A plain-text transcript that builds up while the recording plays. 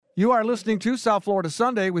You are listening to South Florida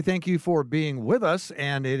Sunday. We thank you for being with us,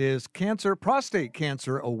 and it is Prostate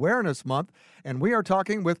Cancer Awareness Month, and we are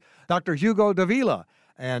talking with Dr. Hugo Davila.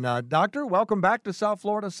 And Doctor, welcome back to South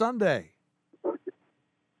Florida Sunday.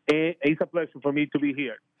 It's a pleasure for me to be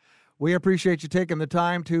here. We appreciate you taking the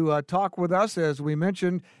time to talk with us. As we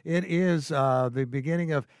mentioned, it is the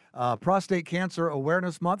beginning of Prostate Cancer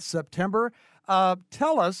Awareness Month, September.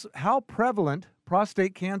 Tell us how prevalent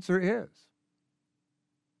prostate cancer is.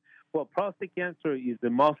 Well, prostate cancer is the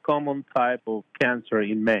most common type of cancer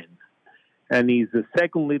in men, and is the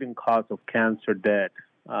second leading cause of cancer death.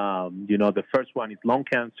 The first one is lung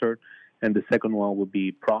cancer, and the second one would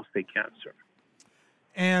be prostate cancer.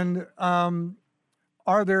 And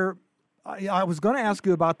are there... I was going to ask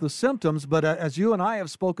you about the symptoms, but as you and I have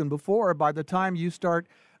spoken before, by the time you start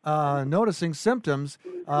noticing symptoms,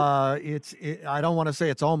 I don't want to say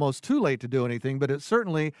it's almost too late to do anything, but it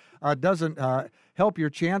certainly doesn't help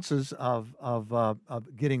your chances of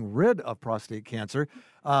getting rid of prostate cancer.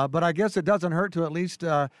 But I guess it doesn't hurt to at least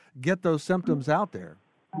get those symptoms out there.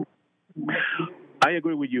 I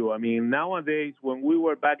agree with you. I mean, nowadays, when we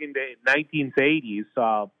were back in the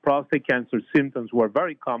 1980s, prostate cancer symptoms were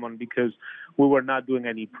very common because we were not doing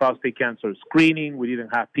any prostate cancer screening. We didn't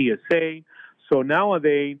have PSA. So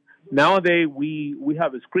nowadays we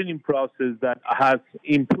have a screening process that has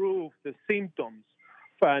improved the symptoms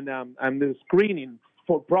and the screening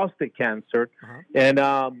for prostate cancer.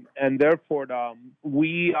 Uh-huh. And therefore,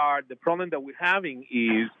 the problem that we're having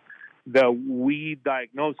is that we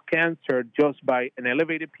diagnose cancer just by an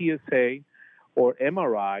elevated PSA or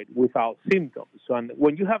MRI without symptoms. So, and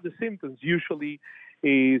when you have the symptoms, usually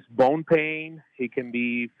is bone pain. It can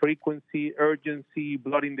be frequency, urgency,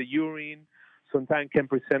 blood in the urine. Sometimes can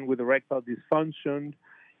present with erectile dysfunction.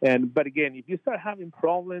 But again, if you start having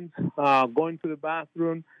problems going to the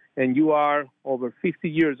bathroom and you are over 50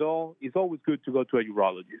 years old, it's always good to go to a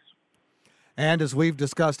urologist. And as we've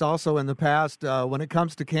discussed also in the past, when it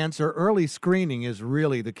comes to cancer, early screening is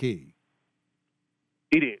really the key.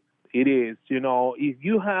 It is. It is. If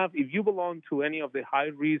you belong to any of the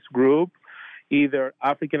high-risk group, either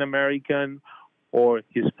African American or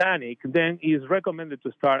Hispanic, then it is recommended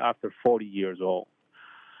to start after 40 years old.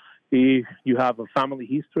 If you have a family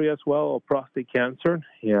history as well of prostate cancer,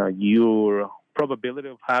 your probability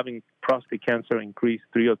of having prostate cancer increased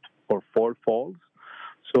 3 or 4 folds.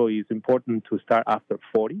 So it's important to start after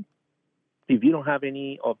 40. If you don't have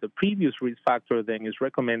any of the previous risk factors, then it's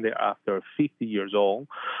recommended after 50 years old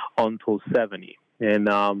until 70. And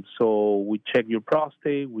so we check your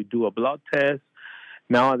prostate, we do a blood test.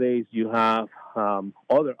 Nowadays, you have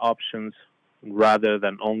other options rather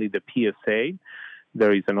than only the PSA.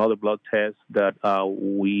 There is another blood test that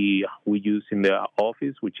we use in the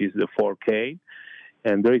office, which is the 4K.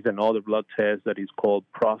 And there is another blood test that is called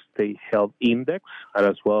Prostate Health Index. And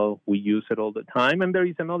as well, we use it all the time. And there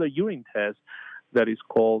is another urine test that is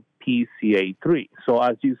called PCA3. So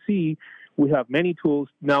as you see, we have many tools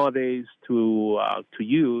nowadays to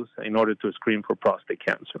use in order to screen for prostate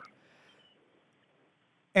cancer.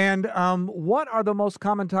 And what are the most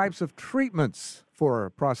common types of treatments for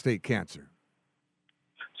prostate cancer?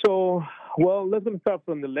 So, let's start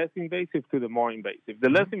from the less invasive to the more invasive. The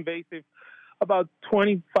less invasive, about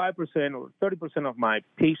 25% or 30% of my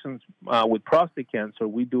patients with prostate cancer,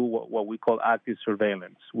 we do what we call active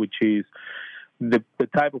surveillance, which is the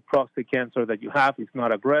type of prostate cancer that you have is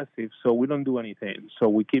not aggressive, so we don't do anything. So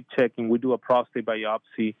we keep checking. We do a prostate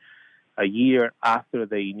biopsy a year after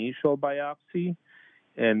the initial biopsy,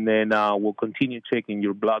 and then we'll continue checking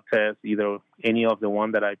your blood tests, either any of the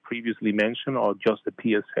one that I previously mentioned or just the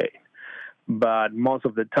PSA. But most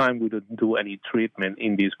of the time, we don't do any treatment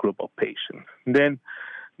in this group of patients. Then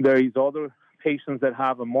there is other patients that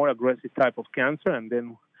have a more aggressive type of cancer, and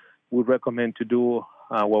then we recommend to do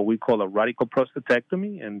what we call a radical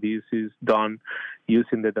prostatectomy, and this is done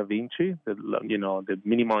using the Da Vinci, the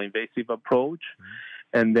minimal invasive approach,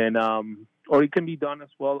 and then or it can be done as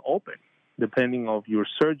well open, depending on your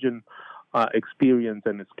surgeon experience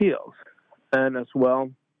and skills, and as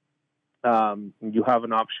well. You have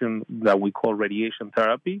an option that we call radiation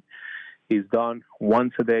therapy. It's done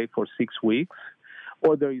once a day for 6 weeks.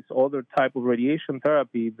 Or there is other type of radiation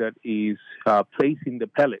therapy that is placing the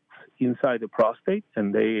pellets inside the prostate,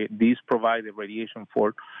 and these provide the radiation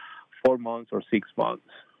for 4 months or 6 months.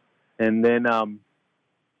 And then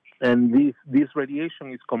this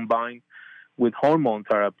radiation is combined with hormone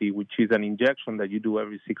therapy, which is an injection that you do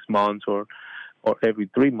every 6 months or every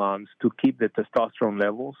 3 months to keep the testosterone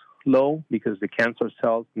levels low, because the cancer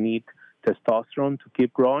cells need testosterone to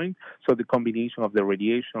keep growing. So the combination of the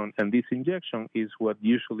radiation and this injection is what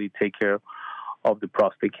usually take care of the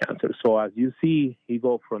prostate cancer. So as you see, you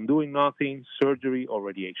go from doing nothing, surgery, or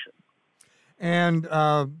radiation. And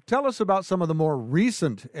tell us about some of the more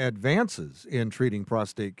recent advances in treating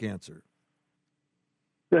prostate cancer.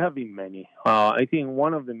 There have been many. I think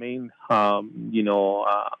one of the main,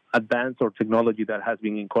 advance or technology that has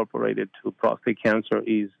been incorporated to prostate cancer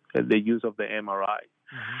is the use of the MRI.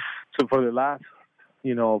 Mm-hmm. So for the last,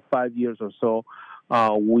 5 years or so,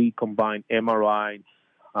 we combine MRI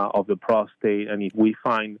of the prostate, and if we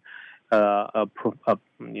find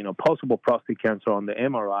possible prostate cancer on the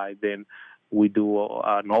MRI, then we do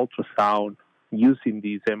an ultrasound using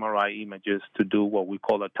these MRI images to do what we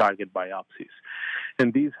call a target biopsies.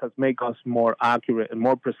 And this has made us more accurate and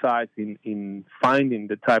more precise in finding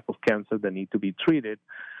the type of cancer that need to be treated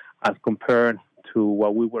as compared to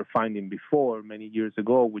what we were finding before many years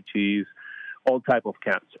ago, which is all type of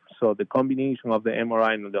cancer. So the combination of the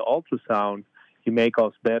MRI and the ultrasound, it make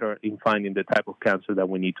us better in finding the type of cancer that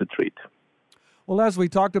we need to treat. Well, as we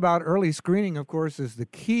talked about, early screening, of course, is the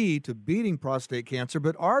key to beating prostate cancer.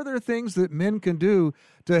 But are there things that men can do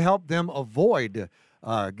to help them avoid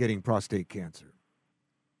getting prostate cancer?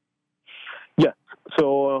 Yes.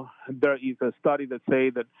 So there is a study that say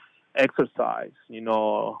that exercise,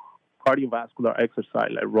 cardiovascular exercise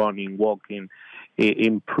like running, walking,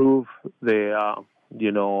 improve the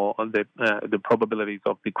probabilities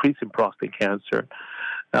of decreasing prostate cancer.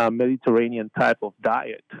 Mediterranean type of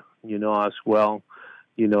diet, as well,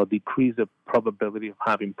 decrease the probability of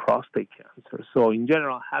having prostate cancer. So in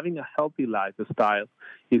general, having a healthy lifestyle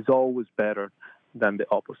is always better than the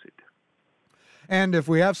opposite. And if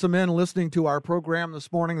we have some men listening to our program this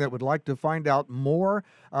morning that would like to find out more,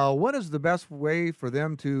 what is the best way for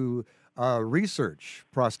them to research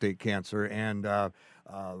prostate cancer and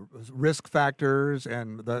risk factors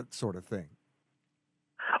and that sort of thing?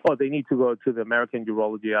 Oh, they need to go to the American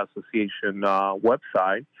Urology Association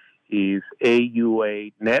website, is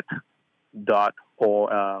auanet.org.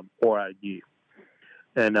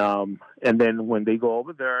 And then when they go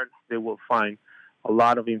over there, they will find a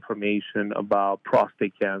lot of information about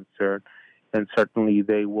prostate cancer, and certainly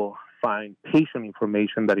they will find patient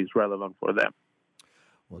information that is relevant for them.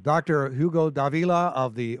 Well, Dr. Hugo Davila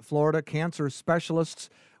of the Florida Cancer Specialists,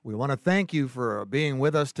 we want to thank you for being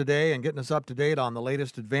with us today and getting us up to date on the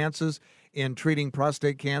latest advances in treating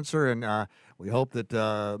prostate cancer. And we hope that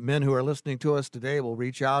men who are listening to us today will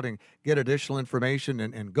reach out and get additional information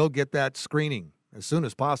and go get that screening as soon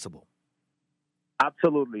as possible.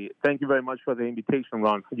 Absolutely. Thank you very much for the invitation,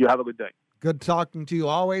 Ron. You have a good day. Good talking to you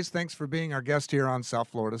always. Thanks for being our guest here on South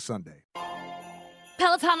Florida Sunday.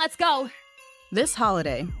 Peloton, let's go. This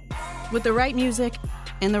holiday, with the right music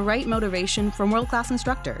and the right motivation from world-class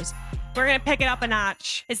instructors, we're going to pick it up a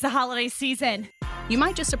notch. It's the holiday season. You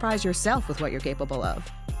might just surprise yourself with what you're capable of.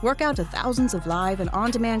 Work out to thousands of live and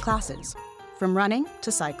on-demand classes, from running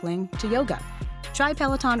to cycling to yoga. Try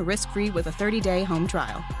Peloton risk-free with a 30-day home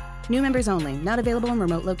trial. New members only, not available in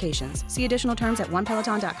remote locations. See additional terms at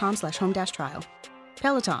onepeloton.com/home-trial.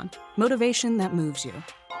 Peloton, motivation that moves you.